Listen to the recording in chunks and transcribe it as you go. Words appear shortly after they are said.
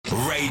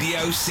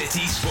Radio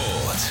City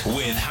Sport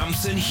with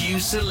Hampton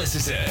Hughes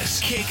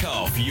Solicitors. Kick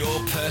off your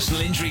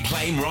personal injury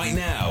claim right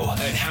now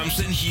at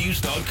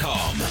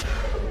hamptonhughes.com.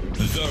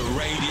 The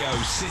Radio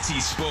City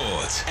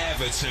Sport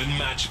Everton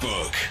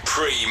Matchbook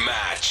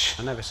pre-match.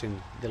 I've never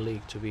seen the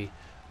league to be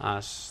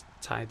as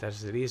tight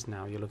as it is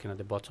now. You're looking at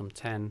the bottom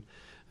 10.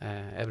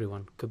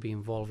 Everyone could be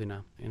involved in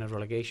a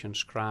relegation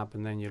scrap,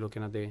 and then you're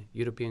looking at the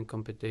European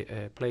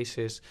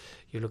places.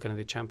 You're looking at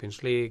the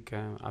Champions League.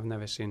 I've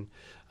never seen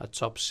a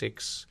top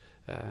 6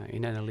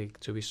 in any league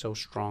to be so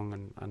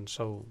strong and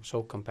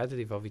so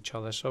competitive of each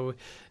other. So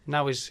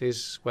now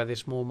is where the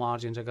small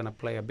margins are going to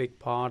play a big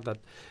part, that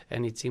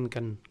any team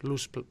can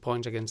lose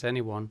points against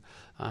anyone,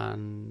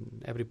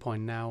 and every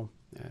point now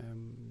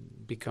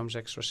becomes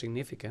extra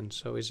significant.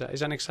 So it's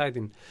an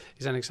exciting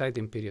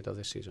period of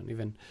the season.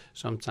 Even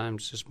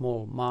sometimes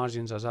small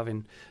margins, as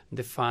having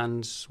the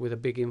fans with a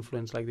big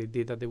influence like they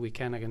did at the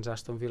weekend against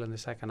Aston Villa in the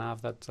second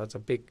half, that's a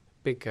big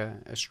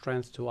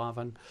strength to have,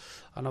 and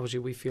obviously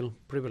we feel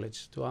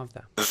privileged to have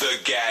that. The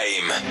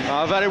game.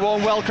 A very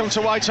warm welcome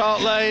to White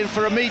Hart Lane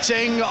for a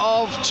meeting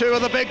of two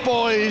of the big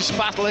boys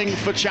battling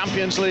for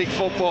Champions League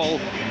football.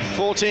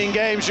 14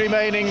 games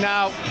remaining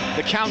now,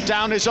 the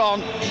countdown is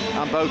on,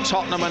 and both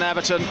Tottenham and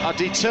Everton are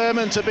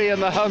determined to be in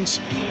the hunt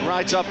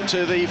right up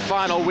to the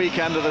final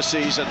weekend of the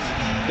season.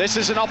 This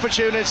is an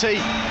opportunity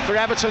for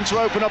Everton to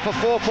open up a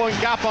 4-point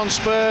gap on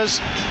Spurs,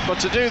 but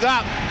to do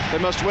that they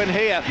must win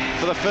here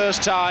for the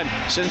first time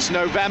since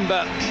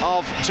November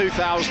of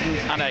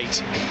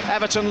 2008.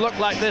 Everton look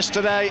like this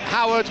today: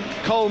 Howard,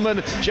 Coleman,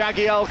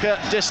 Jagielka,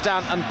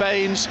 Distant and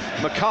Baines,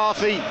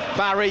 McCarthy,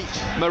 Barry,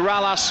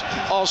 Morales,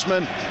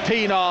 Osman,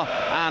 Pienaar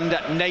and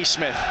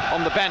Naismith.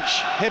 On the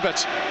bench,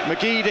 Hibbert,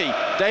 McGeady,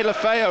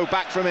 Deulofeu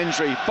back from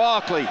injury,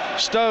 Barkley,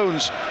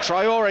 Stones,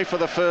 Traore for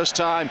the first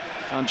time,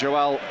 and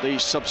Joel, the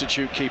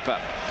substitute keeper.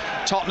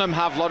 Tottenham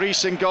have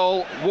Lloris in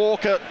goal,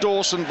 Walker,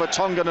 Dawson,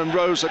 Vertonghen and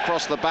Rose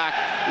across the back,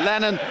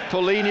 Lennon,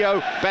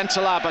 Paulinho,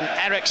 Bentaleb and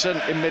Eriksson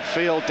in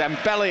midfield,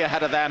 Dembele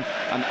ahead of them,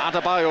 and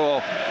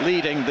Adebayor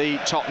leading the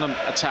Tottenham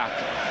attack.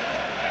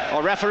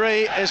 Our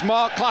referee is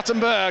Mark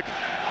Clattenburg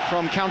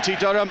from County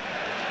Durham,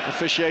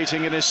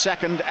 officiating in his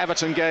second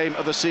Everton game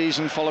of the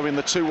season following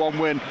the 2-1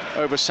 win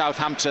over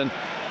Southampton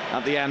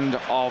at the end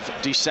of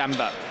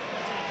December.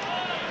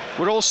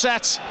 We're all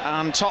set,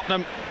 and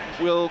Tottenham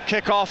will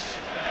kick off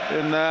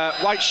in their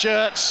white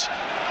shirts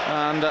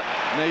and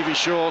navy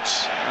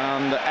shorts,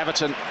 and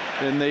Everton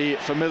in the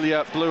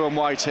familiar blue and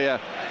white here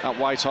at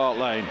White Hart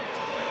Lane.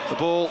 The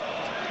ball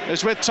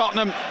is with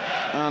Tottenham,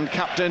 and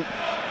captain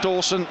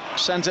Dawson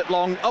sends it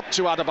long up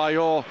to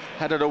Adebayor,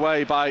 headed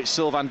away by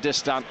Sylvain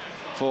Distant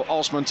for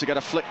Osman to get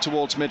a flick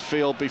towards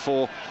midfield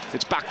before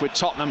it's back with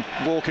Tottenham.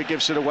 Walker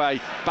gives it away,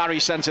 Barry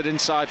sent it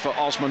inside for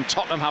Osman.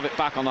 Tottenham have it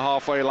back on the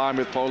halfway line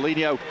with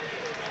Paulinho,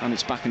 and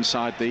it's back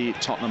inside the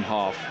Tottenham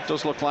half.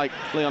 Does look like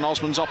Leon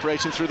Osman's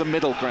operating through the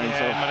middle, Graham.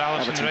 Yeah,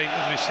 Morales right,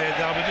 as we said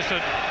there. But just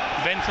a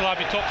Bentaleb,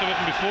 we talked about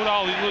him before.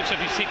 It looks like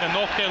he's taking a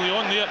knock early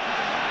on there,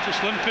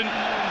 just limping.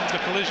 The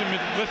collision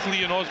with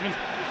Leon Osman.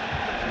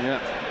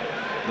 Yeah,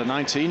 the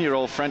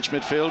 19-year-old French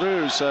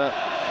midfielder who's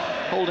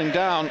holding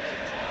down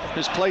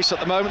his place at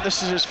the moment.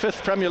 This is his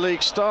 5th Premier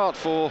League start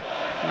for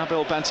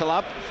Nabil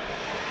Bentaleb.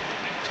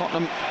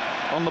 Tottenham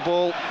on the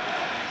ball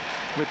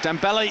with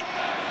Dembele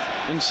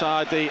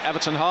inside the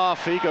Everton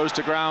half. He goes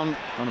to ground,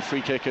 and a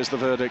free kick is the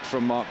verdict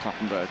from Mark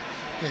Clattenburg.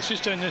 Yeah, it's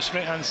just down this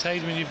right hand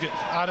side when you've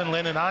got Aaron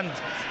Lennon and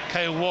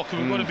Kyle Walker.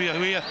 We've got to be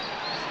aware.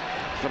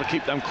 Got to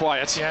keep them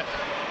quiet. Yeah.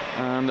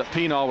 And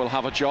Pienaar will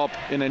have a job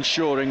in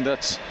ensuring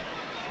that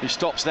he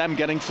stops them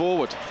getting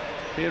forward.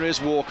 Here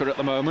is Walker at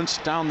the moment,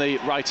 down the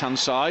right hand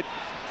side,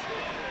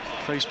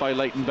 faced by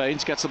Leighton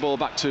Baines, gets the ball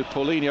back to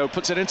Paulinho,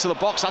 puts it into the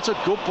box. That's a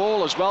good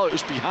ball as well. It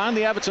was behind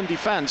the Everton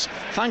defence.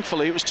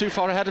 Thankfully it was too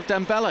far ahead of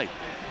Dembele.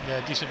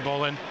 Yeah, decent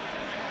ball in.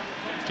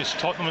 Just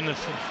Tottenham in the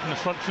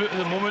front foot at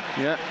the moment.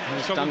 Yeah,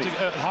 struggling to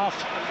get out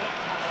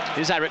half.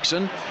 Here's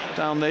Eriksson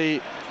down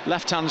the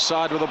left-hand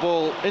side with a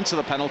ball into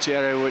the penalty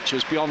area, which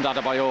is beyond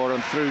Adebayor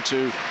and through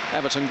to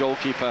Everton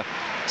goalkeeper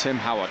Tim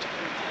Howard.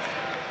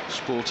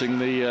 Sporting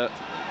the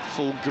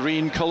full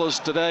green colours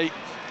today,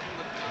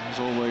 as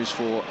always,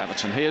 for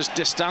Everton. Here's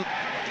Distant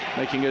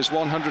making his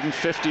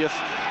 150th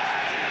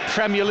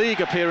Premier League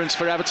appearance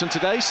for Everton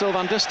today,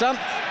 Sylvain Distant.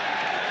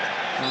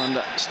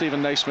 And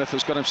Stephen Naismith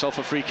has got himself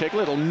a free kick.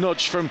 Little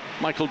nudge from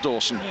Michael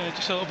Dawson. Yeah,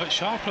 just a little bit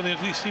sharper there.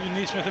 At least Stephen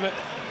Naismith a bit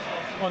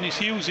on his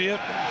heels here.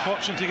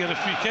 Fortunate to get a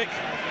free kick.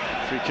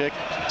 Free kick,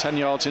 10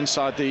 yards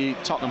inside the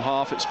Tottenham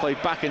half. It's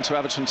played back into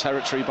Everton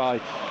territory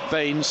by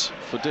Baines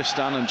for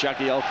Distan and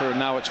Jagielka, and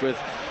now it's with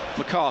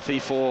McCarthy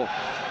for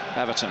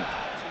Everton.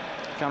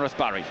 Gareth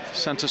Barry,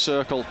 centre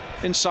circle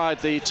inside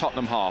the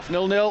Tottenham half.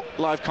 0-0,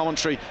 live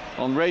commentary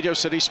on Radio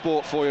City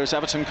Sport for you as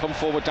Everton come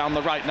forward down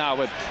the right now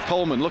with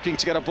Coleman looking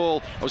to get a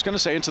ball, I was going to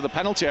say into the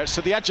penalty area, it's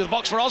to the edge of the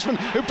box for Osman,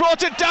 who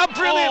brought it down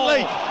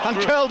brilliantly and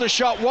curled a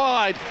shot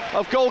wide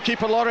of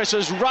goalkeeper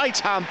Lloris's right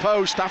hand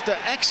post after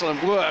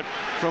excellent work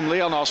from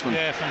Leon Osman.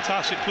 Yeah,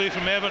 fantastic play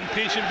from Everton,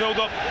 patient build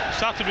up,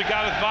 started with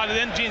Gareth Barry,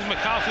 then James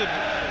McCarthy.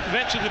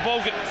 Eventually the ball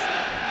got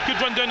Good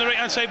run down the right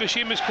hand side by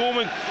Seamus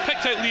Coleman.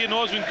 Picked out Leon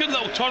Osmond. Good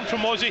little turn from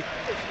Ozzy.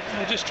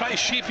 Just try to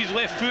shape his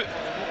left foot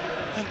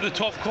into the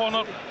top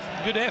corner.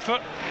 Good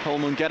effort.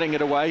 Coleman getting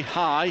it away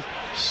high,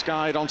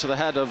 skied onto the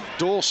head of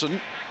Dawson,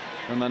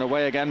 and then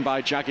away again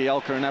by Jaggy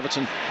Elka, and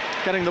Everton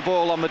getting the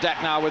ball on the deck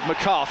now with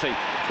McCarthy,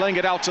 playing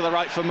it out to the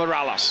right for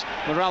Morales.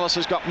 Morales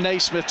has got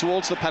Naismith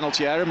towards the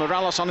penalty area.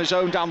 Morales on his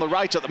own down the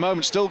right at the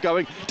moment, still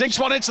going. Dinks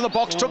one into the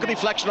box, took a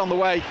deflection on the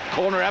way.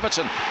 Corner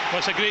Everton.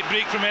 That's a great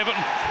break from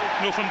Everton,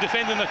 from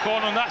defending the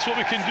corner, and that's what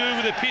we can do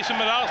with the pace of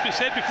Morales. We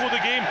said before the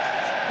game,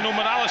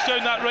 Morales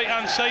down that right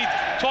hand side,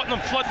 Tottenham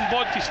flooding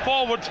bodies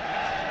forward,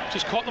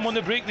 just caught them on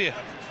the break there.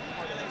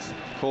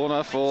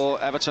 Corner for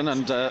Everton,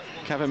 and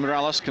Kevin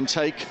Morales can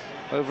take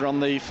over on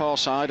the far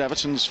side.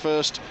 Everton's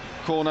first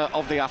corner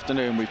of the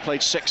afternoon. We've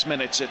played 6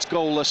 minutes, it's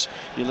goalless.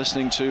 You're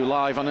listening to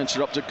live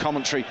uninterrupted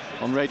commentary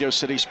on Radio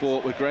City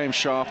Sport with Graham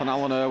Sharp and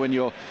Alan Irwin,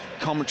 your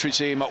commentary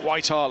team at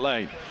White Hart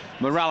Lane.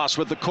 Morales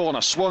with the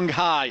corner, swung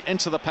high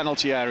into the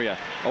penalty area,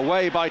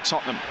 away by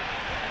Tottenham.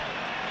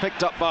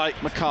 Picked up by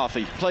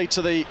McCarthy, played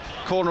to the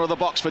corner of the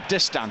box for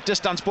Distan.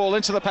 Distan's ball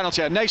into the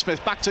penalty area.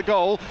 Naismith back to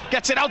goal,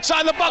 gets it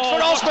outside the box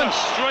for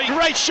Osman.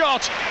 Great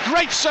shot,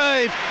 great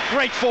save,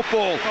 great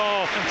football.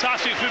 Oh,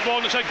 fantastic football,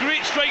 and it's a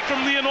great strike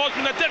from Leon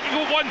Osman, a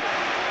difficult one.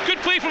 Good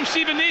play from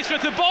Stephen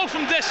Naismith, the ball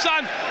from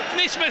Distan.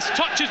 Naismith's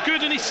touch is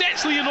good, and he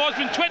sets Leon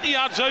Osman 20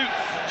 yards out.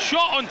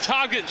 Shot on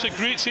target, it's a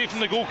great save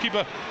from the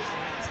goalkeeper.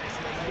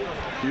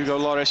 Hugo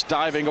Lloris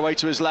diving away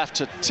to his left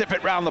to tip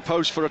it round the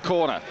post for a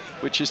corner,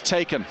 which is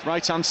taken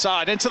right hand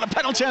side into the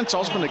penalty area.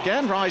 Osman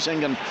again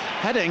rising and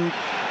heading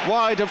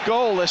wide of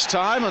goal this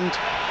time, and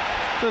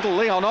little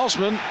Leon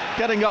Osman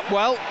getting up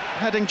well,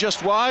 heading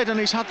just wide, and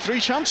he's had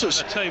 3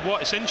 chances. I tell you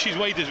what, it's inches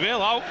wide as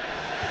well, Al.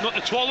 Not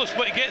the tallest,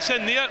 but he gets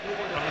in there.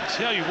 I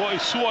tell you what,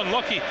 he's so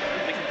unlucky.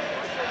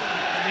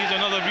 Needs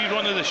another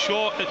rerun of the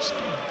shot. It's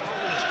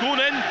going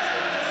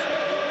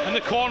in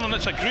the corner, and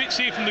it's a great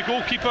save from the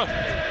goalkeeper.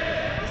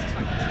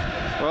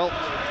 Well,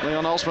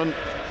 Leon Osman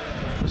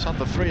has had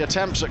the 3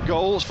 attempts at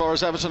goal as far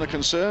as Everton are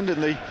concerned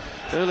in the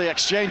early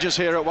exchanges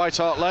here at White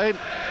Hart Lane,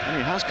 and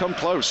he has come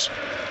close.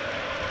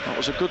 That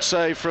was a good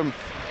save from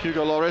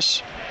Hugo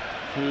Lloris,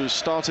 who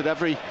started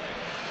every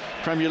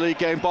Premier League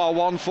game bar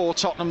one for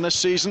Tottenham this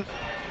season.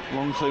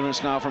 Long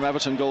clearance now from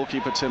Everton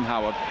goalkeeper Tim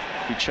Howard.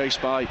 Be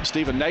chased by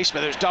Stephen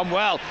Naismith, who's done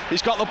well.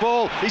 He's got the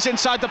ball, he's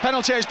inside the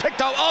penalty area, he's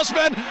picked out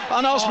Osman,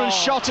 and Osman's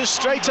shot is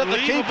straight at the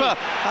keeper,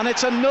 and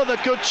it's another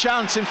good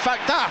chance. In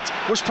fact,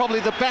 that was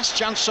probably the best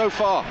chance so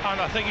far. And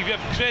I think you give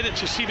credit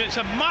to Stephen. It's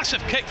a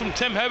massive kick from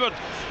Tim Howard.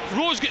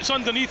 Rose gets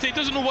underneath it,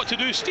 doesn't know what to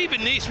do.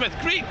 Stephen Naismith,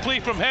 great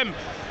play from him.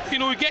 He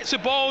gets the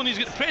ball and he's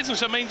got the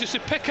presence of mind just to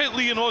pick out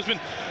Leon Osman.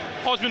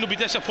 Osman will be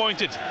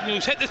disappointed.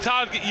 He's hit the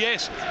target,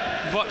 yes,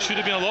 but should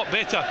have been a lot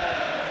better.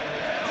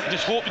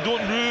 Just hope they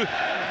don't rue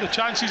the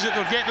chances that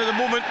they're getting at the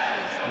moment.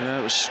 Yeah,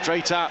 it was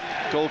straight at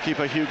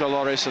goalkeeper Hugo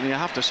Lloris, and you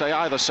have to say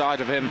either side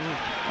of him,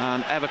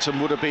 and Everton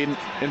would have been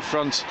in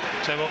front.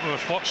 So what we were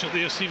fortunate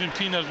there, Stephen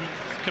Pienaar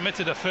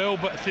committed a foul,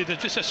 but if they'd have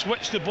just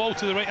switched the ball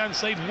to the right hand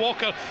side,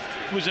 Walker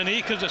was in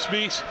acres of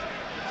space.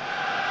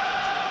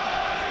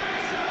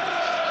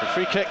 So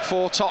free kick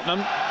for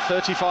Tottenham,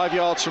 35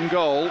 yards from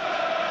goal.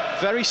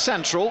 Very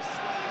central.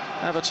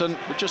 Everton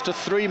with just a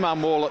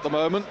 3-man wall at the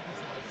moment,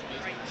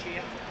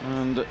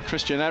 and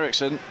Christian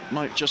Eriksen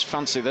might just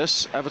fancy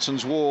this.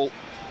 Everton's wall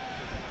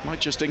might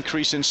just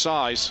increase in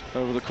size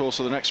over the course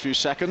of the next few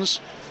seconds.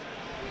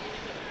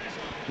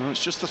 No,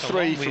 it's just the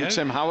 3 from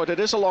Tim Howard. It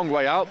is a long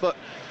way out, but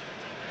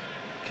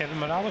Kevin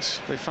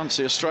Morales, they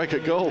fancy a strike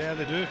at goal. Yeah,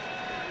 they do.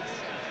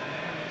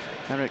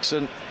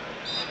 Eriksen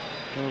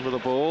over the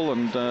ball,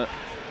 and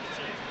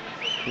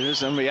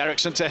here's Henry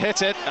Eriksen to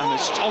hit it, and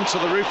it's onto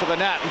the roof of the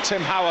net, and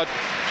Tim Howard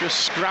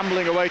just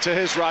scrambling away to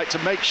his right to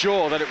make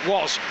sure that it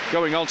was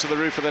going onto the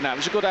roof of the net. It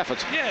was a good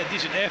effort. Yeah,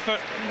 decent effort,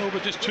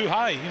 but just too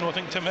high. I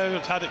think Tim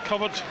Howard had it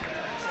covered.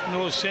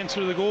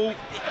 Centre of the goal.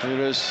 Here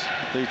is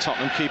the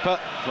Tottenham keeper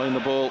playing the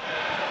ball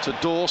to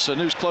Dawson,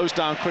 who's closed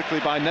down quickly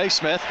by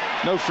Naismith.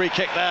 No free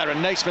kick there,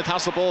 and Naismith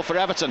has the ball for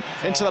Everton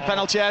into the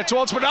penalty area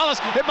towards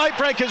Morales. It might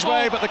break his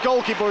way, but the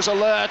goalkeeper was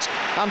alert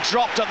and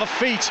dropped at the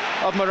feet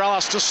of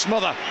Morales to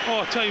smother.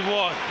 I'll tell you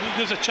what,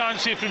 there's a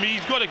chance here for me.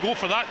 He's got to go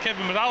for that,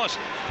 Kevin Morales.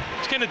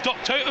 He's kind of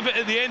ducked out a bit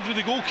at the end with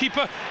the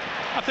goalkeeper.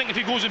 I think if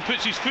he goes and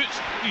puts his foot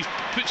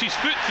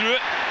through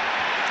it,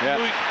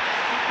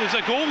 there's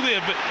a goal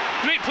there. But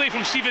great play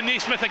from Stephen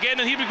Naismith again,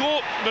 and here we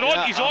go. We're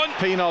on, he's on.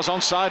 Pienaar's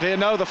onside here.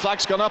 No, the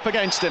flag's gone up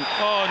against him.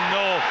 Oh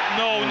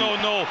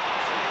no.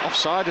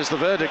 Offside is the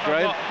verdict,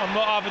 Graham. I'm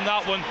not having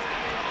that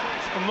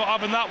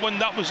one.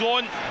 That was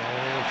on.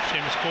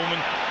 Seamus Coleman,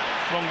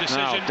 wrong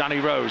decision. Now Danny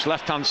Rose,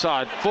 left-hand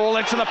side, ball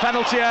into the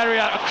penalty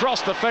area,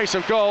 across the face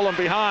of goal and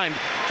behind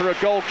for a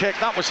goal kick.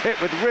 That was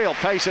hit with real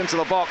pace into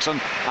the box, and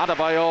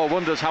Adebayor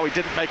wonders how he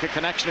didn't make a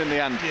connection in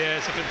the end. Yeah,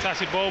 it's a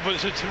fantastic ball,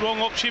 but it's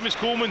wrong up. Seamus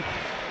Coleman,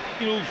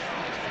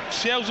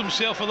 sells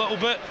himself a little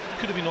bit.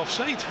 Could have been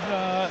offside,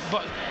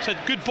 but it's a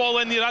good ball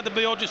in there.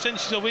 Adebayor just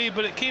inches away,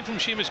 but it came from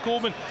Seamus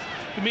Coleman,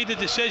 who made the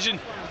decision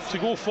to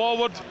go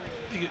forward.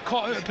 They get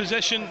caught out of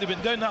position. They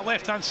went down that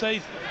left-hand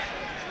side.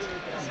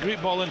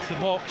 Great ball into the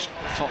box.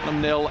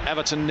 Tottenham 0,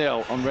 Everton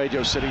 0 on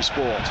Radio City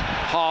Sport.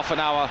 Half an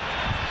hour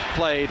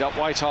played at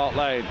White Hart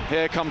Lane.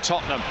 Here come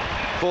Tottenham.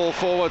 Ball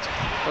forward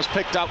was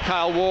picked up.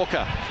 Kyle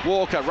Walker.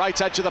 Walker, right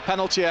edge of the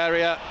penalty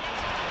area.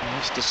 He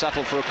has to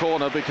settle for a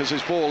corner because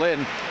his ball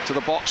in to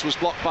the box was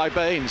blocked by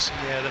Baines.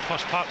 Yeah, the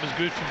first part was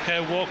good from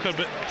Kyle Walker,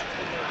 but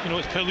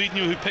it's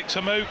Paulinho who picks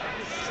him out.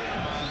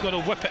 He's got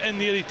to whip it in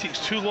there. He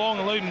takes too long,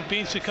 allowing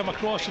Baines to come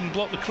across and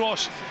block the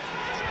cross.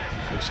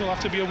 So we'll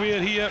have to be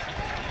aware here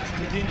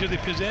the danger they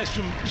possess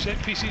from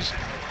set pieces.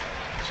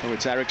 So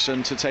it's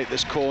Eriksson to take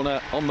this corner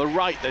on the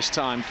right this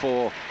time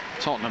for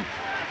Tottenham.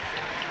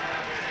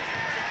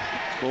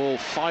 Ball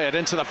fired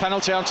into the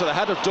penalty onto the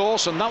head of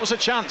Dawson. That was a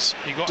chance.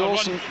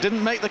 Dawson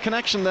didn't make the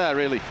connection there,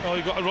 really. Oh,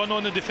 he got a run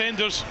on the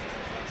defenders.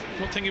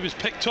 Don't think he was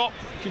picked up.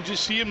 You can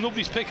just see him.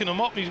 Nobody's picking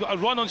him up. He's got a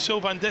run on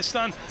Sylvain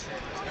Distin.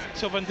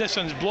 Sylvain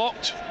Distin's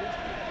blocked.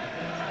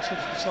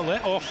 It's a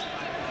let-off.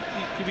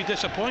 He'd be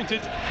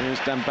disappointed. Here's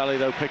Dembele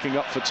though picking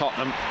up for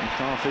Tottenham.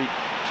 McCarthy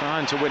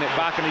trying to win it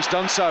back, and he's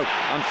done so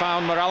and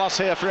found Morales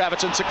here for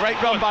Everton. It's a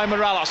great run by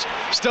Morales.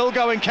 Still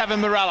going, Kevin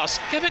Morales.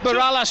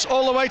 Morales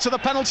all the way to the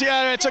penalty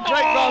area. It's a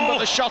great run, but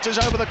the shot is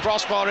over the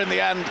crossbar in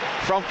the end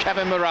from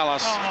Kevin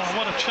Morales. Oh,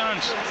 what a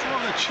chance.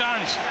 What a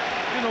chance.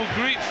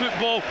 Great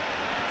football.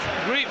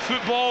 Great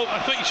football. I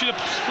thought you should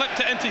have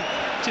flipped it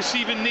into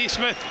Stephen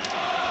Naismith.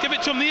 Give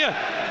it to him there.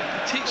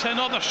 He takes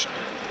another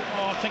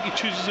I think he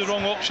chooses the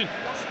wrong option.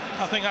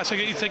 I think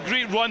it's a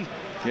great run.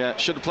 Yeah,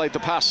 should have played the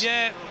pass.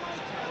 Yeah.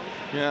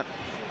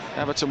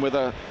 Everton with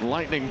a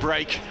lightning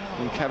break,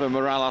 and Kevin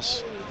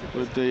Morales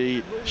with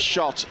the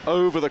shot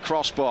over the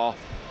crossbar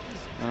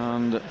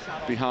and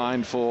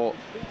behind for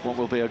what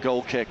will be a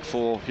goal kick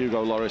for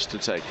Hugo Lloris to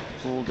take.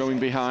 All going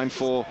behind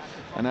for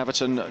an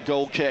Everton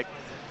goal kick,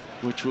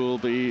 which will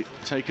be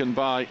taken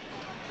by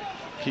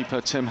keeper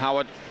Tim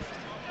Howard,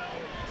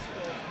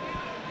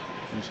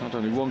 who's had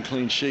only one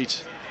clean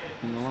sheet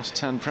in the last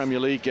 10 Premier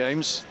League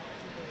games.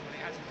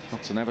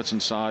 That's an Everton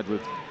side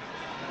with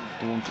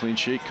the one clean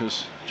sheet,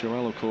 because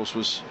Joel, of course,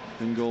 was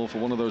in goal for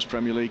one of those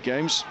Premier League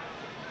games.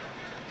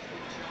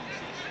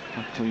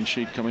 A clean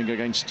sheet coming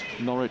against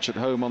Norwich at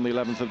home on the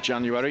 11th of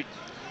January.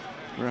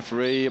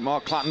 Referee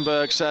Mark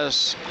Clattenburg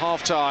says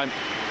half-time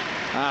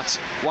at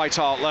White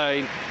Hart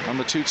Lane, and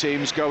the two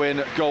teams go in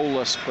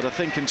goalless. But I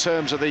think in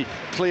terms of the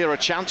clearer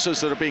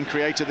chances that have been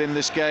created in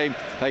this game,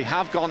 they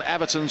have gone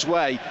Everton's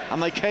way,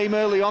 and they came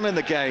early on in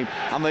the game,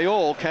 and they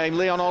all came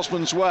Leon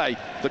Osman's way,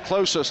 the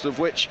closest of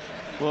which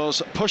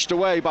was pushed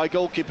away by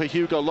goalkeeper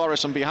Hugo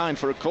Lloris and behind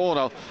for a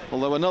corner,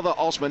 although another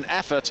Osman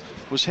effort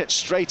was hit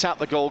straight at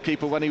the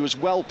goalkeeper when he was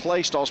well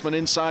placed, Osman,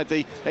 inside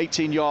the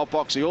 18-yard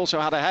box. He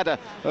also had a header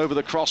over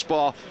the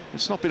crossbar.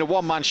 It's not been a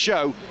one-man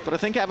show, but I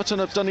think Everton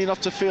have done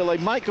enough to feel they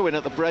might go in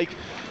at the break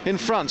in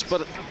front,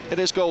 but it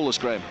is goalless,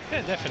 Graham.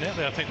 Yeah,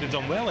 definitely. I think they've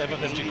done well.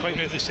 Everton, as you quite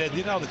rightly said,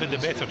 they've had the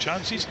better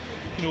chances.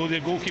 Their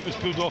goalkeeper's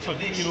pulled off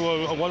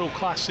a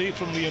world-class save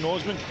from Leon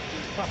Osman.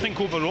 I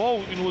think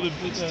overall,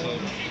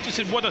 just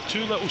in one or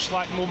two little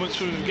slack moments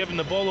where we've given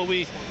the ball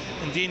away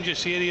in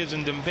dangerous areas,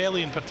 and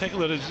Dembele in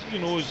particular is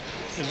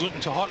looking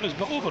to hurt us.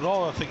 But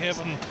overall, I think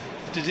Everton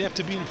deserve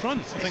to be in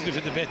front. I think they've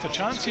had the better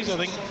chances. I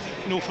think,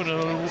 for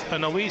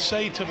an away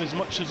side to have as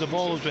much as the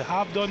ball as we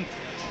have done,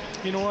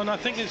 and I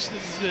think it's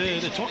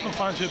the Tottenham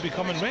fans who are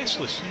becoming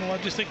restless. I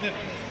just think that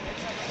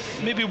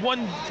maybe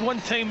one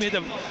time we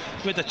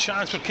had a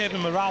chance for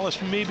Kevin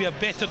Morales, maybe a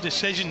better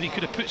decision. He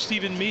could have put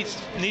Stephen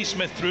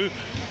Naismith through,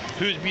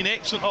 who's been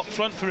excellent up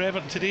front for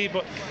Everton today.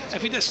 But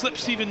if he just slipped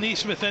Stephen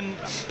Naismith in,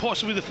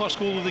 possibly the first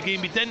goal of the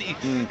game, he didn't.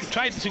 He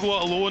tried to go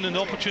out alone, and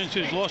the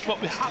opportunity was lost. But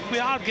we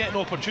are getting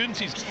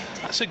opportunities.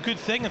 That's a good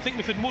thing. I think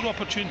we've had more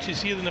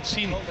opportunities here than I've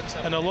seen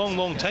in a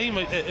long time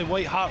at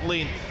White Hart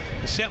Lane.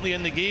 Certainly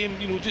in the game,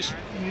 just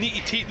need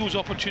to take those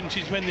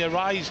opportunities when they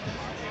arise.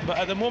 But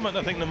at the moment,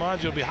 I think the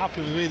manager will be happy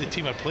with the way the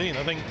team are playing.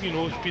 I think,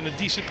 it's been a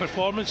decent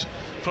performance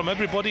from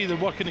everybody. They're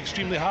working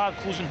extremely hard,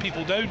 closing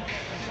people down.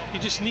 You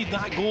just need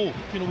that goal.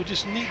 We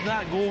just need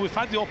that goal. We've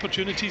had the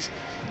opportunities.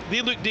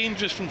 They look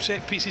dangerous from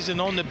set pieces and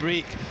on the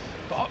break.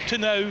 But up to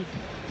now,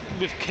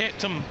 we've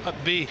kept them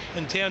at bay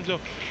in terms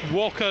of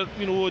Walker,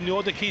 on the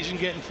odd occasion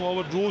getting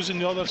forward, Rose on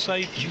the other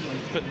side.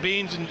 But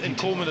Baines and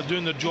Coleman are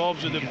doing their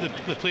jobs with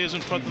the players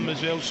in front of them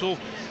as well. So,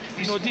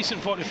 a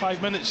decent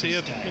 45 minutes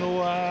there.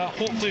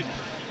 Hopefully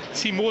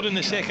see more in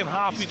the second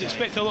half. We'd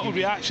expect a little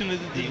reaction at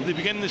the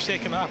beginning of the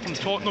second half from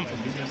Tottenham,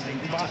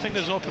 but I think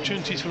there's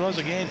opportunities for us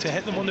again to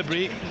hit them on the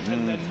break,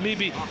 and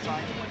maybe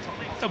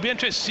it'll be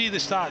interesting to see the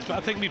stats, but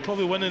I think we're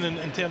probably winning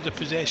in terms of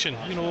possession,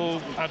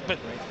 but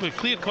with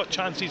clear-cut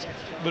chances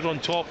we're on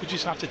top. We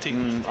just have to take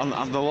them.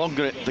 And the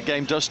longer the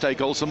game does stay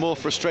goals, the more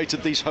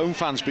frustrated these home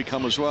fans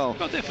become as well.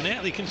 Well,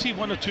 definitely. You can see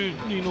one or two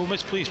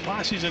misplaced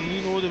passes, and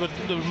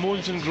there were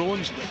moans and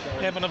groans.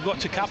 Everton have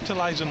got to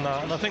capitalise on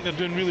that, and I think they're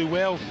doing really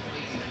well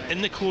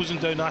in the closing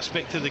down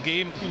aspect of the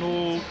game.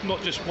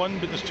 Not just one,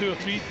 but there's two or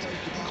three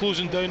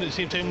closing down at the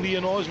same time.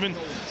 Leon Osman,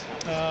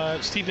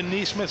 Stephen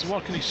Naismith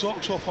working his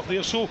socks off up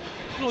there, so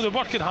they're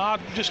working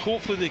hard. Just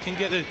hopefully they can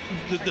get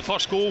the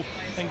first goal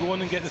and go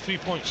on and get the 3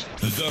 points.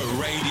 The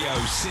Radio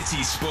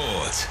City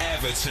Sport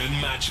Everton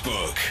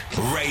Matchbook.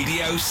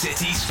 Radio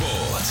City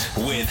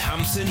Sport with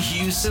Hampton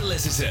Hughes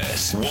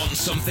Solicitors. Want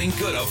something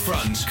good up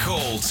front?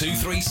 Call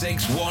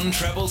 236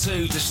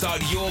 122 to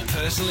start your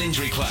personal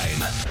injury claim.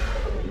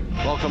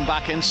 Welcome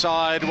back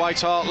inside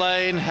White Hart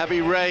Lane. Heavy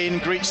rain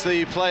greets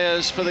the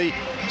players for the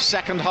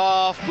second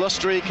half.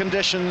 Blustery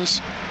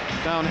conditions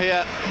down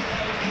here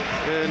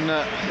in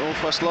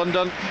northwest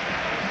London.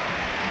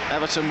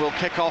 Everton will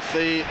kick off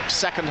the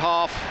second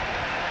half,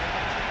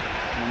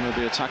 and they'll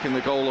be attacking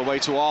the goal away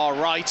to our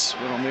right.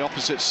 We're on the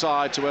opposite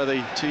side to where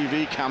the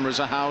TV cameras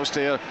are housed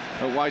here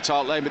at White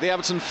Hart Lane, but the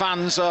Everton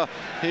fans are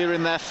here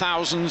in their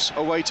thousands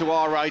away to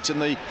our right in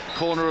the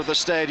corner of the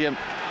stadium.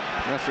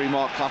 Referee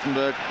Mark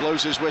Klaffenberg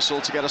blows his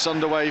whistle to get us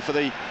underway for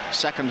the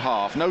second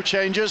half. No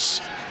changes,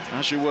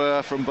 as you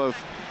were, from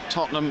both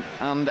Tottenham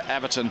and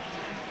Everton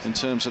in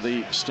terms of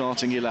the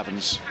starting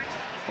 11s.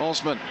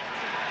 Osman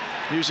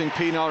using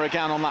Pienaar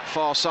again on that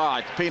far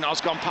side.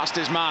 Pienaar's gone past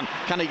his man.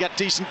 Can he get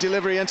decent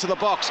delivery into the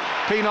box?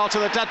 Pienaar to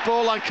the dead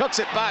ball line, cuts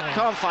it back.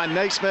 Can't find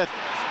Naismith.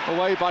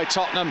 Away by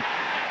Tottenham.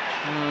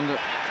 And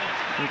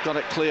we've got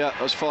it clear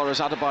as far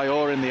as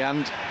Adebayor in the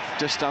end.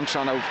 Distin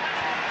trying to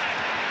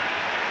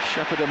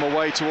shepherd him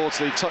away towards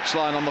the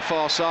touchline on the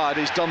far side.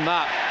 He's done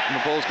that, and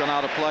the ball's gone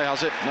out of play,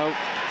 has it? No,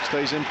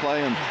 stays in play,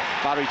 and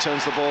Barry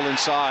turns the ball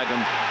inside, and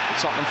the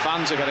Tottenham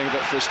fans are getting a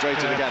bit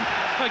frustrated again.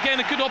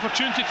 Again, a good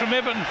opportunity from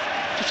Everton.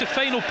 Just a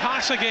final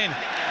pass again.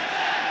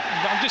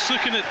 I'm just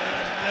looking at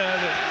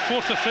the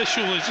fourth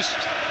official is just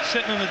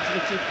sitting on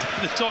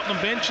the Tottenham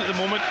bench at the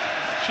moment.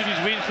 Sure,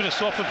 he's waiting for the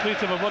stop and play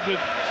to have a word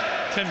with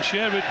Tim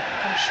Sherwood.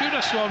 I'm sure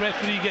I saw a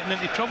referee getting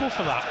into trouble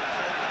for that.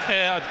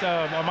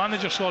 A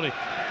manager, sorry.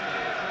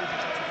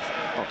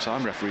 What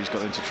time referees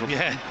got into trouble?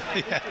 Yeah.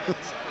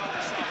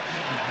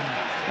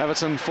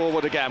 Everton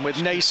forward again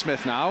with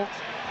Naismith now.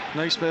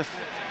 Naismith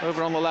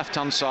over on the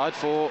left-hand side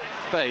for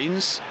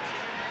Baines.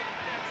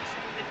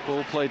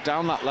 Ball played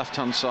down that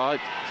left-hand side.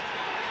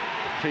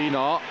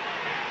 Pienaar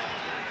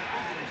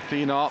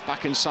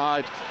back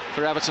inside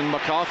for Everton.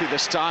 McCarthy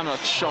this time, a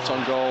shot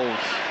on goal.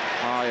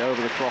 High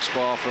over the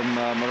crossbar from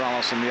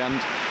Morales in the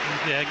end.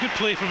 Yeah, good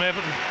play from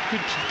Everton.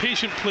 Good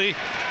patient play.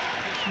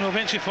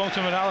 Eventually falls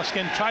to Morales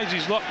again, tries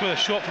his luck with a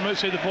shot from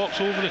outside the box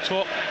over the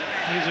top.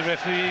 Here's the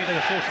referee and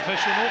the fourth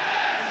official note.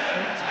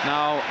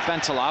 Now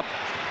Bentalab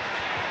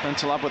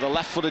with a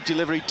left-footed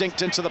delivery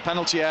dinked into the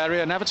penalty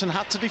area, and Everton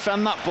had to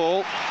defend that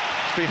ball.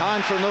 It's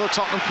behind for another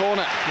Tottenham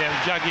corner. Yeah,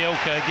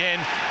 Jagielka again.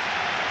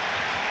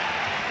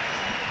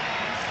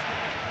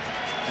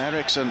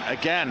 Eriksson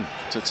again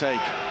to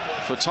take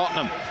for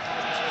Tottenham.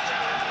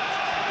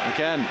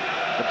 Again,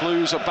 the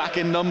Blues are back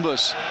in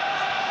numbers.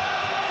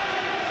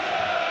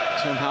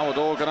 Tim Howard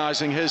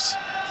organising his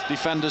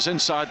defenders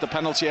inside the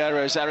penalty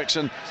area as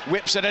Eriksson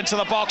whips it into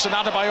the box, and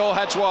Adebayor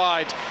heads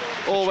wide.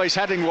 Always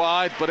heading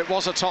wide, but it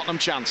was a Tottenham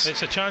chance.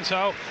 It's a chance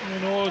out.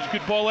 It's a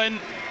good ball in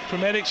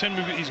from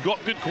Eriksson. He's got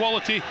good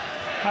quality.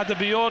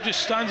 Adebayor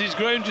just stands his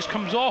ground, just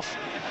comes off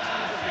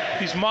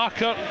his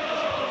marker.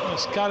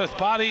 It's Gareth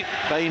Barry.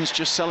 Baines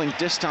just selling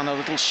Distin a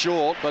little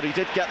short, but he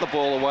did get the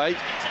ball away.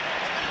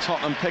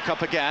 Tottenham pick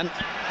up again.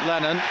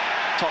 Lennon.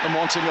 Tottenham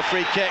wanting a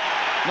free kick.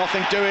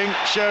 Nothing doing.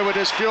 Sherwood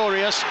is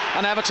furious,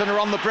 and Everton are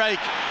on the break.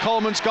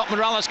 Coleman's got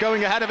Morales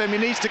going ahead of him. He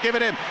needs to give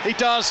it him. He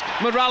does.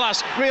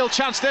 Morales, real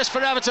chance this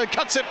for Everton.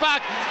 Cuts it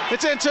back.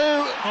 It's into.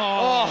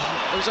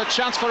 There was a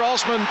chance for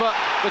Osman, but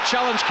the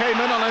challenge came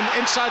in on him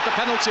inside the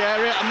penalty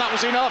area, and that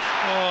was enough.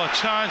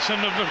 Chance,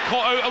 and they've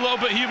caught out a little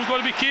bit here. We've got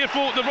to be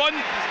careful. The run.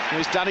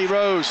 Here's Danny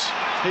Rose.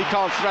 He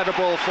can't thread a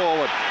ball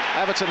forward.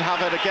 Everton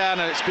have it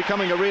again, and it's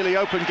becoming a really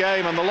open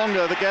game, and the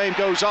longer the game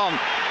goes on,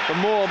 the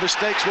more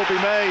mistakes will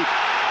be made.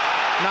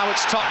 Now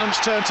it's Tottenham's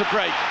turn to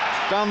break.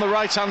 Down the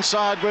right-hand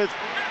side with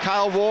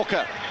Kyle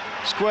Walker.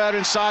 Square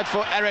inside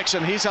for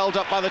Eriksson. He's held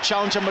up by the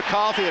challenger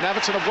McCarthy, and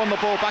Everton have won the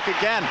ball back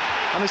again.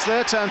 And it's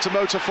their turn to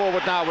motor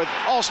forward now with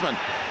Osman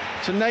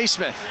to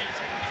Naismith.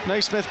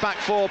 Naismith back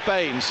for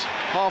Baines.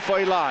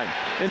 Halfway line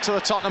into the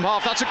Tottenham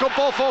half. That's a good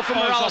ball for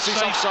Morales.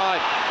 He's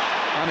offside.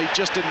 And he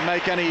just didn't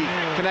make any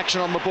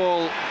connection on the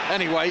ball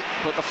anyway,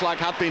 but the flag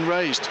had been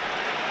raised.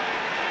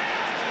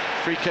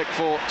 Free kick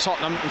for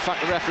Tottenham. In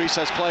fact, the referee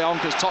says play on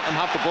because Tottenham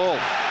have the ball.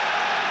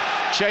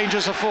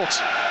 Changes afoot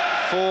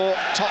for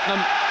Tottenham,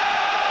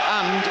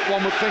 and one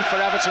would think for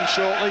Everton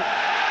shortly.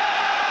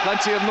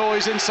 Plenty of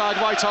noise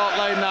inside White Hart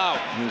Lane now.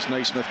 Here's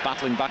Naismith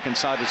battling back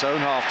inside his own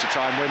half to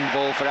try and win the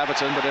ball for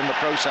Everton, but in the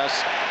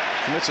process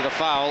committed a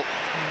foul.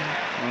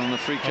 And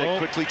the free kick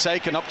quickly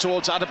taken up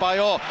towards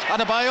Adebayor.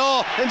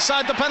 Adebayor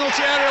inside the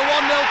penalty area.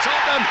 1-0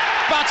 Tottenham.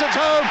 Battered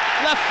home,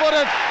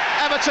 left-footed.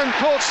 Everton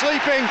caught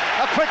sleeping.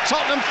 A quick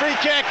Tottenham free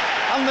kick,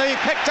 and they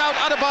picked out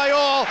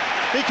Adebayor.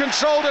 He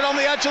controlled it on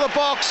the edge of the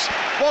box.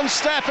 One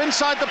step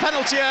inside the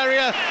penalty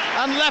area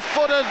and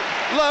left-footed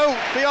low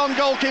beyond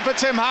goalkeeper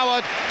Tim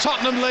Howard.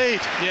 Tottenham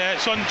lead. Yeah,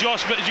 it's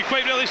unjust, but as you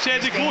quite rightly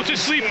said, they go to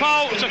sleep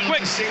out. It's a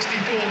quick.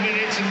 64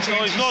 minutes and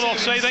No, he's not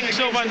offside. I think it's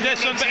still Van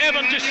Disson, but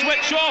Everton just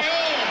switch off.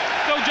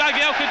 Phil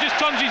Jagielka just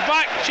turns his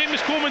back.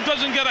 Seamus Coleman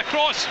doesn't get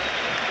across,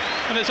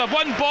 and it's a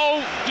one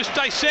ball, just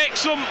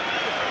dissects them,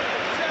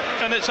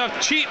 and it's a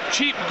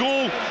cheap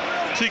goal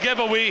to give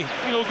away.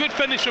 You know, good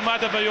finish from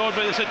Adebayor,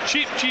 but it's a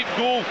cheap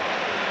goal,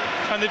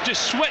 and they've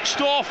just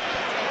switched off.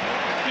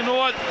 You know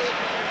what?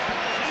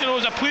 You know,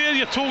 as a player,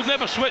 you're told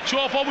never switch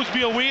off, always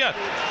be aware.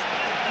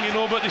 You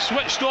know, but they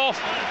switched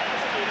off,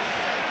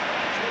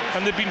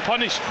 and they've been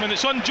punished. And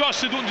it's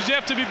unjust. They don't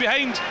deserve to be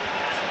behind,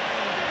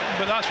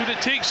 but that's what it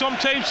takes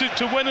sometimes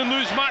to win and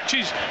lose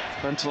matches.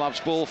 Bentalab's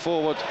ball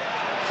forward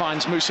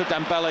finds Moussa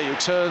Dembele, who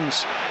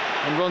turns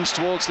and runs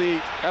towards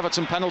the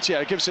Everton penalty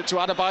area, gives it to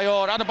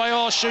Adebayor.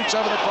 Adebayor shoots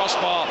over the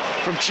crossbar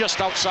from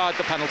just outside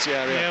the penalty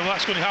area. Yeah, well,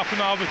 that's going to happen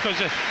now, because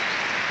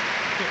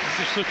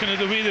just looking at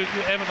the way that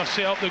Everton are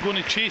set up, they're going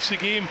to chase the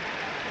game,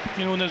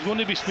 you know, and there's going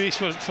to be space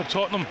for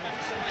Tottenham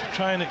to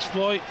try and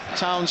exploit.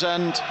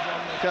 Townsend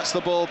gets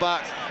the ball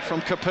back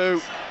from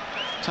Capoue.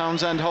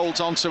 Townsend holds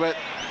onto it.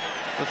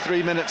 The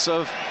 3 minutes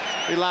have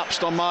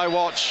elapsed on my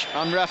watch,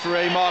 and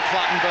referee Mark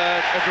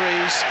Clattenburg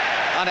agrees,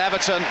 and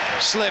Everton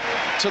slip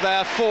to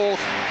their 4th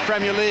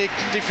Premier League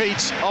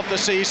defeat of the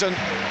season,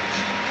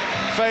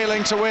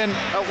 failing to win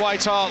at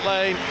White Hart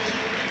Lane,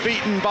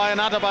 beaten by an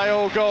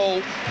Adebayor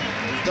goal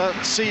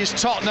that sees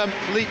Tottenham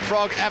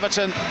leapfrog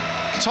Everton.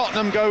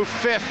 Tottenham go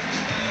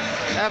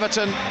 5th,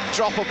 Everton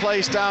drop a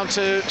place down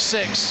to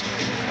 6th,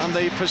 and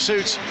the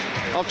pursuit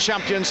of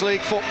Champions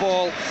League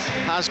football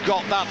has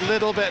got that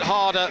little bit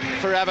harder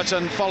for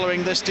Everton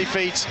following this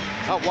defeat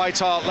at White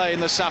Hart Lane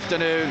this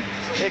afternoon.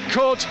 It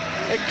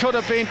could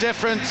have been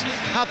different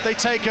had they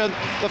taken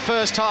the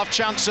first half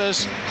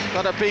chances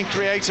that have been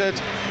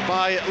created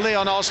by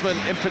Leon Osman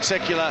in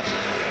particular,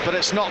 but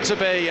it's not to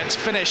be. It's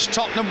finished.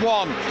 Tottenham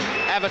 1,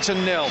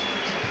 Everton 0.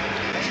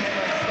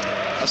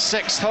 A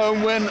 6th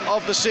home win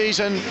of the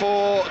season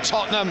for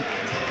Tottenham,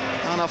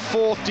 and a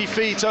 4th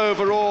defeat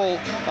overall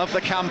of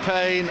the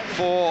campaign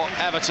for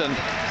Everton.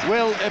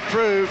 Will it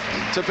prove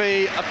to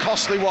be a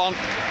costly one?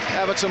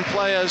 Everton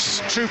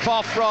players troop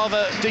off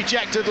rather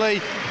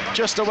dejectedly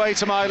just away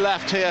to my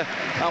left here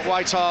at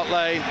White Hart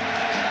Lane,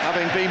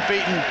 having been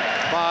beaten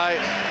by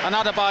an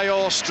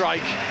Adebayor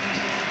strike.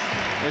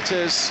 It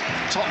is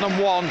Tottenham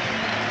 1,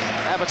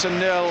 Everton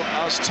 0,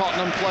 as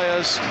Tottenham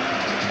players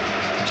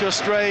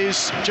just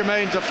raise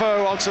Jermaine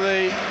Defoe onto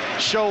the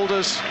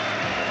shoulders,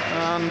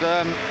 and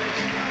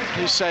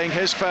he's saying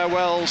his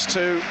farewells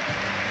to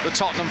the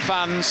Tottenham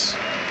fans.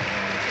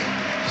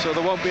 So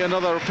there won't be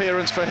another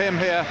appearance for him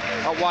here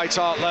at White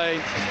Hart Lane.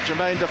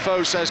 Jermaine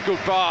Defoe says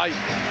goodbye.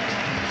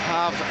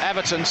 Have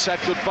Everton said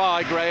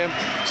goodbye, Graham,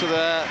 to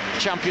their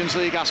Champions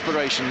League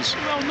aspirations?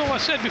 Well, no, I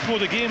said before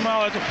the game,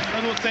 Al,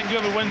 I don't think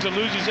whoever wins or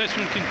loses this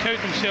one can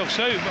count themselves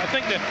out, but I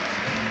think the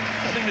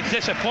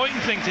disappointing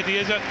thing today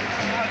is that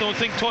I don't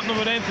think Tottenham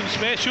are anything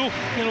special.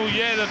 You know,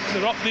 yeah,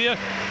 they're up there.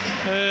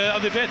 Are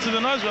they better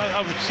than us? I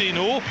would say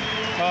no.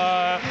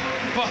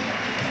 But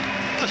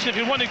listen, if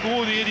you want to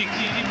go there,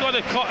 you've got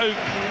to cut out.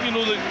 You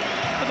know,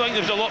 I don't think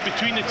there's a lot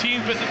between the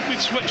teams, but we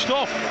switched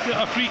off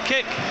a free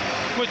kick,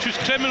 which was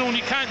criminal, and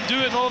you can't do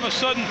it. And all of a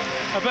sudden,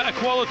 a bit of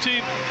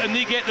quality, and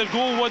they get their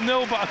goal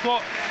 1-0. But I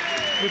thought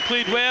we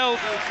played well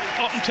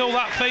up until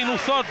that final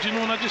third, you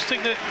know, and I just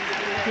think that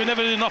we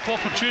never had enough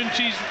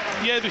opportunities.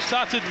 Yeah, we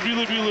started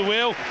really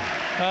well.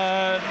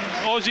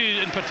 Ozzy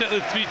in particular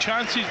 3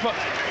 chances, but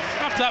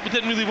after that we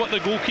didn't really want the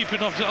goalkeeper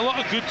enough. A lot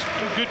of good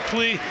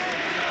play,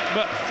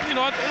 but you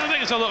know, I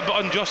think it's a little bit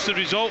unjust, the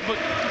result, but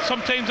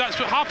sometimes that's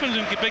what happens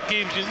in big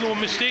games. You know,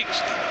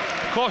 mistakes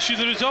cost you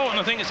the result, and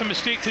I think it's a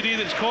mistake today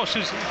that's cost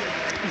us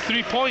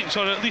 3 points,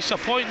 or at least a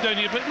point down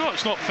here. But no,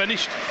 it's not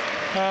finished.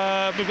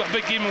 We've got a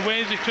big game on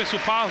Wednesday, Crystal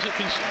Palace. It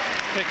can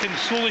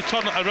slowly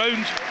turn it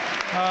around.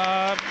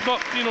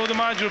 But you know, the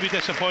manager will be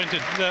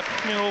disappointed that,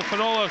 you know, for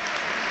all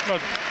our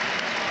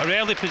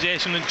early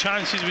possession and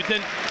chances, we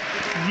didn't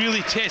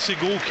really test the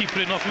goalkeeper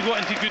enough. We got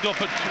into good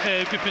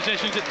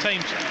positions at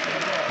times,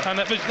 and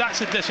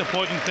that's a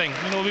disappointing thing.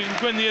 You know, we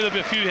go in there, there'll be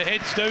a few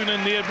heads down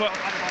in there, but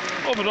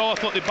overall I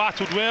thought they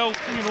battled well.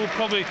 You know,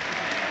 probably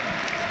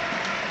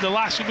the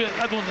last bit,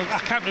 I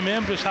can't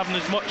remember us having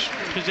as much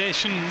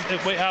possession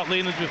at White Hart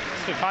Lane as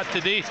we've had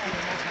today,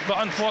 but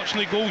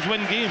unfortunately goals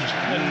win games,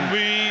 and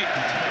we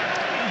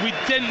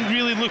didn't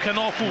really look an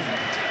awful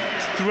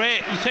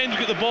threat. We tended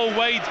to get the ball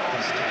wide.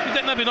 We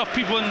didn't have enough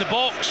people in the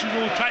box, you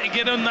know, trying to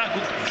get on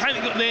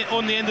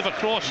on the end of a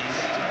cross.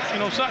 You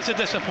know, so that's a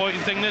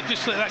disappointing thing. They're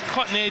just like that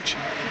cutting edge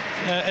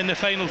in the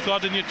final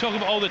third, and you're talking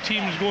about all the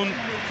teams going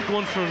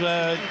for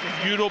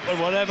Europe or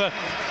whatever.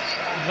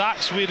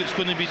 That's where it's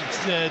going to be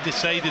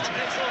decided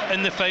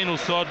in the final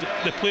third.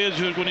 The players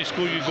who are going to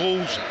score you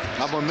goals.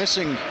 And we're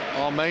missing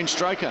our main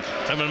striker.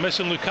 And we're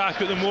missing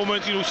Lukaku at the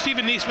moment. You know,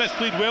 Stephen Naismith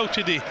played well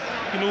today.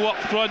 You know, up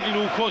front, you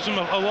know, caused him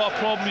a lot of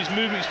problems. His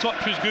movement, his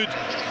touch was good.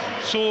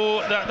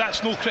 So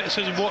that's no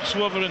criticism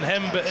whatsoever in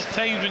him. But at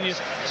times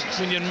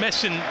when you're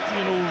missing,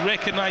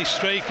 recognised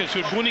strikers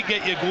who are going to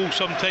get you a goal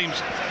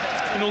sometimes.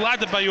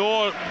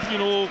 Adebayor,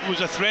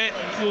 was a threat.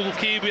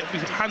 Okay, we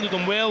handled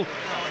him well,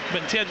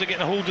 but in terms of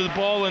getting a hold of the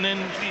ball and then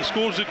he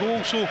scores the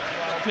goal, so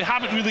we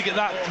haven't really got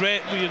that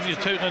threat where you're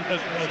touting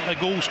a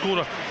goal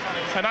scorer,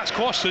 and that's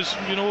cost us.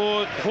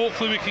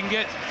 Hopefully we can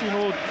get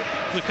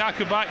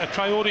Lukaku back, a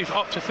Traore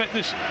up to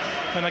fitness,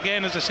 and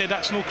again, as I said,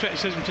 that's no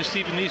criticism to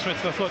Stephen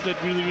Naismith. I thought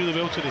did really, really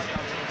well today.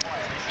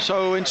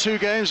 So in 2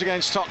 games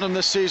against Tottenham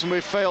this season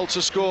we've failed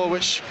to score,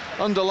 which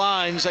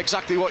underlines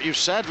exactly what you've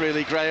said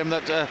really, Graham,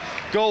 that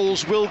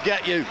goals will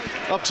get you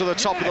up to the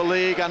top of the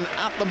league, and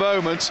at the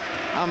moment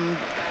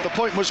the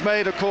point was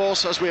made, of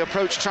course, as we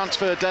approach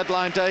transfer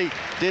deadline day,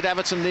 did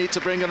Everton need to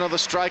bring another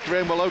striker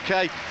in? Well,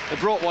 okay, they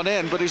brought one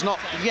in, but he's not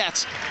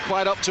yet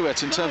quite up to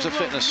it in terms of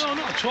fitness. No,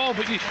 not at all,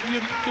 but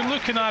you're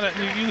looking at it,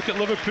 and you look at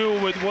Liverpool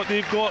with what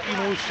they've got,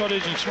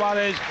 Sturridge and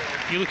Suarez,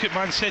 you look at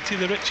Man City,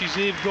 the riches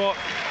they've got.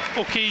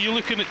 Okay, you're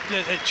looking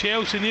at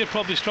Chelsea, and they're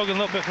probably struggling a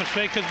little bit for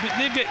strikers, but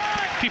they've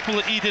got people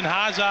like Eden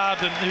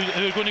Hazard and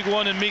who are going to go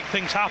on and make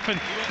things happen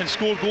and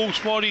score goals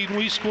for you.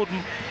 He's scored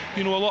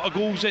a lot of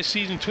goals this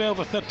season, 12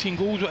 or 13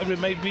 goals, whatever it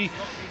might be.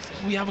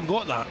 We haven't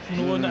got that,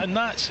 and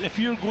that's, if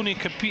you're going to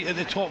compete at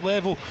the top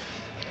level,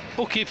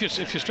 okay, if your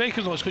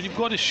strikers not good, you've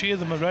got to share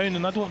them around,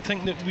 and I don't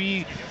think that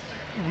we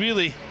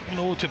really,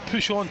 to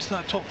push on to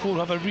that top 4,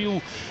 have a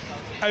real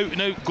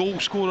out-and-out goal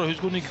scorer who's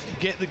going to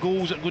get the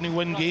goals that are going to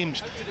win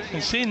games.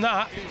 And saying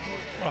that,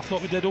 I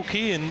thought we did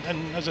okay, and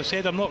as I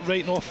said, I'm not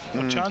writing off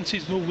our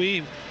chances, no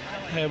way.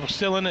 We're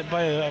still in it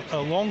by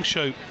a long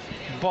shout,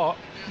 but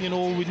we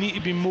need to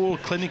be more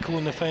clinical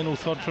in the final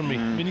third for me.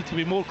 We need to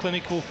be more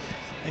clinical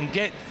and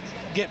get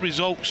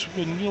results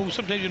when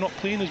sometimes you're not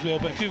playing as well,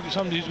 but if you've got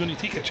somebody who's going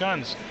to take a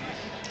chance,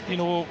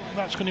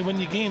 that's going to win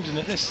you games. And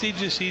at this stage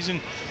of the season,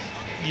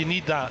 you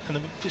need that,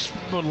 and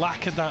we're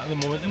lacking that at the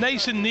moment.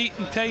 Nice and neat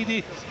and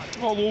tidy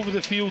all over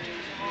the field,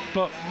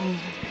 but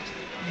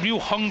real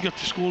hunger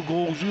to score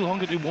goals, real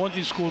hunger to want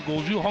to score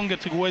goals, real hunger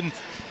to go in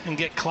and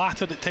get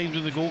clattered at times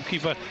with the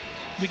goalkeeper.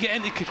 We get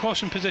into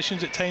concussion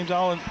positions at times,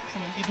 Alan,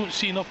 and you don't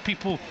see enough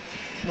people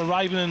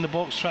arriving in the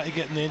box trying to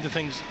get in the end of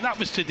things. That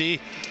was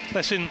today.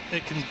 Listen,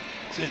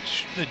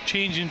 it's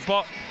changing,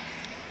 but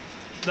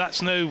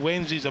that's now.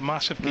 Wednesday's a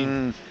massive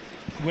game.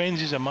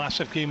 Wednesday's a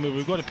massive game where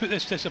we've got to put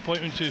this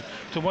disappointment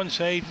to one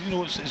side.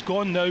 It's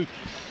gone now.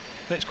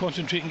 Let's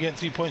concentrate and get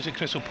 3 points at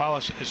Crystal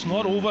Palace. It's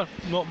not over,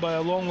 not by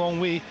a long, long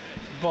way,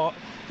 but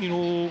we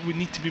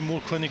need to be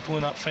more clinical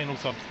in that final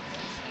third.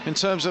 In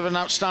terms of an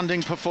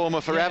outstanding performer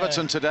for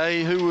Everton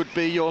today, who would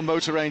be your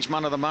Motor Range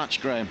man of the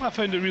match, Graham? I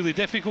found it really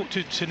difficult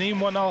to name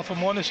one, if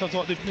I'm honest. I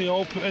thought they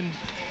all put in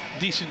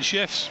decent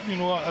shifts.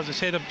 As I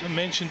said, I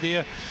mentioned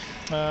there,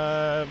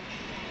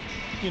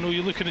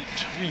 you're looking at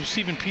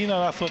Stephen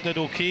Pienaar, I thought did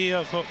okay.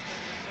 I thought,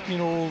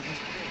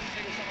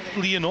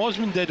 Leon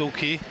Osman did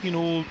okay.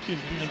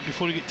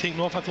 Before he got taken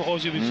off, I thought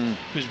Ozzy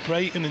was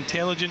bright and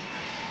intelligent.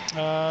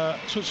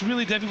 So it's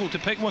really difficult to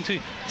pick one.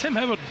 Tim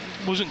Howard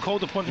wasn't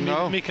called upon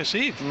to make a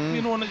save,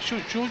 and it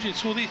shows you.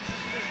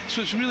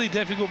 So it's really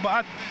difficult.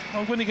 But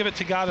I'm going to give it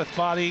to Gareth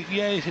Barry.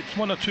 Yeah, it's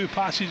 1 or 2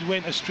 passes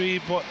went astray,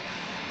 but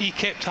he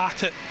kept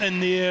at it in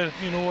there,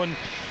 and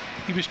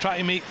he was trying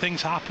to make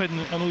things happen.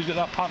 I know he's got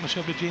that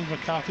partnership with James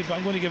McCarthy, but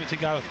I'm going to give it to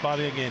Gareth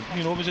Barry again.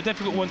 It was a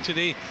difficult one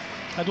today.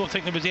 I don't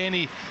think there was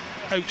any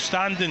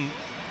outstanding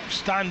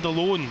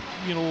standalone,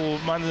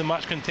 man of the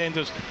match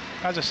contenders.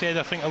 As I said,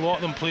 I think a lot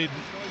of them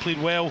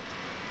played well.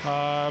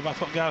 I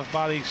thought Gareth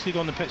Barry stayed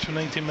on the pitch for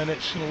 90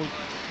 minutes.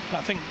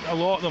 I think a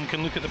lot of them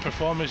can look at the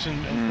performance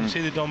and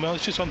say they've done well.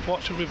 It's just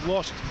unfortunate we've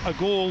lost a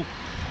goal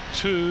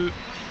to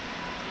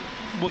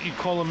what you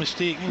call a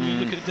mistake. When you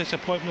look at the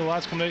disappointment, the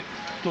lads come out,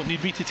 don't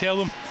need me to tell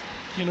them.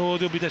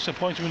 They'll be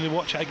disappointed when they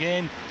watch it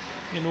again.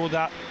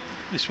 That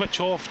they switch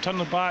off, turn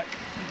their back,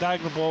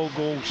 diagonal ball,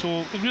 goal.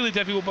 So it's really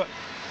difficult, but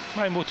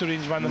my Motor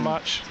Range man of the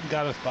match,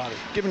 Gareth Barry.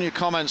 Given your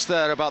comments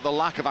there about the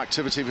lack of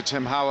activity for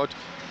Tim Howard,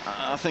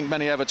 I think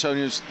many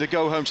Evertonians, they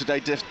go home today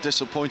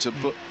disappointed,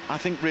 but I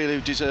think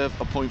really deserve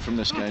a point from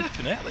this game.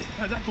 Definitely.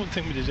 I don't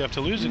think we deserve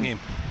to lose the game.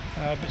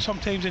 But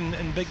sometimes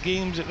in big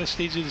games at this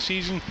stage of the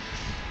season,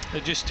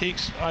 it just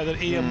takes either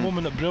a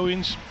moment of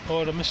brilliance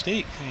or a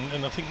mistake.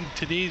 And I think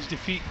today's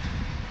defeat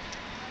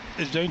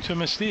is down to a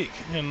mistake,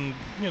 and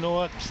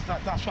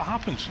that's what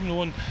happens.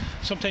 And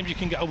sometimes you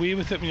can get away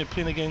with it when you're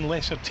playing against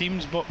lesser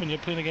teams, but when you're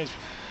playing against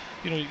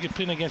you're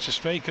playing against a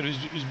striker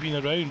who's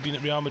been around, been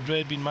at Real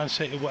Madrid, been Man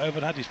City, whatever,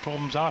 had his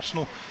problems,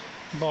 Arsenal,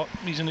 but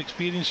he's an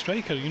experienced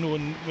striker.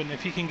 And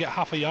if he can get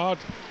half a yard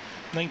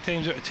 9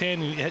 times out of 10,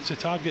 he hits the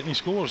target and he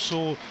scores.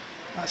 So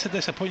that's a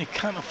disappointment. You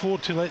can't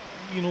afford to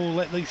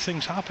let these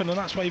things happen, and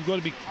that's why you've got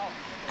to be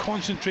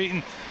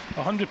concentrating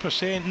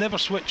 100%, never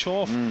switch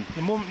off.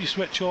 The moment you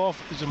switch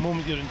off is the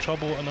moment you're in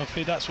trouble, and I'm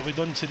afraid that's what we've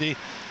done today,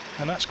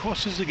 and that's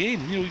cost us the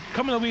game.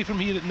 Coming away from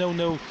here at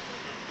 0-0,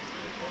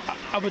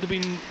 I would have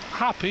been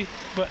happy,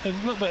 but a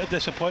little bit of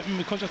disappointment,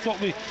 because I thought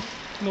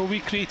we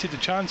created the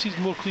chances,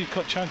 more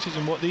clear-cut chances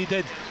than what they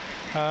did.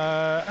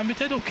 and we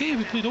did okay,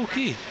 we played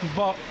okay,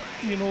 but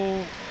you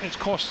know, it's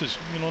cost us,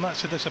 you know, and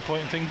that's a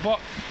disappointing thing. But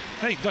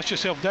right, dust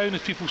yourself down,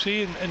 as people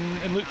say,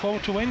 and look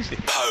forward to Wednesday.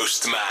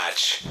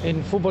 Post-match.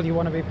 In football you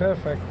want to be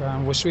perfect.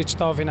 We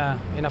switched off in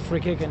a free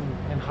kick in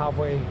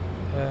halfway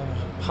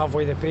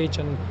the pitch,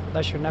 and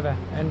that should never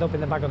end up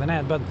in the back of the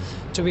net. But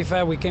to be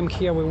fair, we came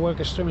here, we work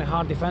extremely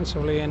hard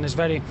defensively, and it's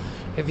very,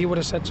 if you would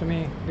have said to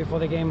me before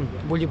the game,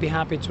 will you be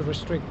happy to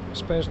restrict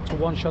Spurs to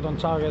one shot on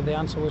target, the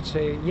answer would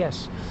say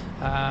yes.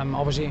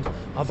 Obviously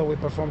I thought we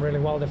performed really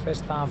well the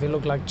first half. It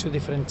looked like two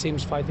different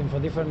teams fighting for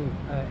different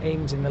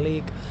aims in the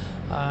league,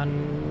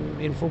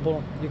 and in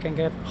football you can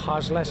get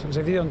harsh lessons.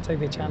 If you don't take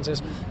the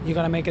chances, you're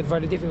going to make it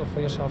very difficult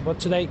for yourself. But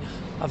today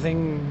I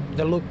think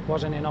the look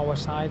wasn't in our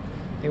side,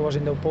 it was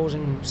in the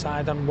opposing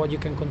side, and what you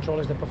can control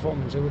is the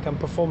performance. If we can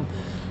perform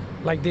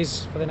like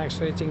this for the next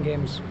 13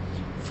 games,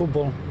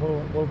 football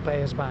will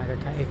pay us back.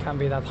 It can't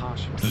be that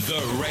harsh. The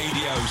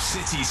Radio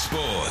City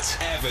Sport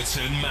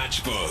Everton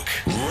Matchbook.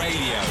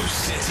 Radio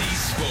City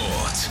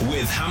Sport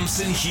with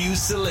Hampson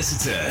Hughes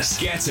Solicitors.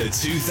 Get a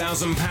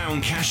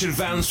 £2,000 cash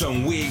advance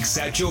when we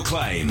accept your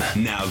claim.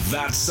 Now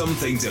that's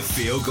something to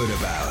feel good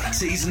about.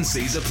 T's and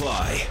C's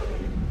apply.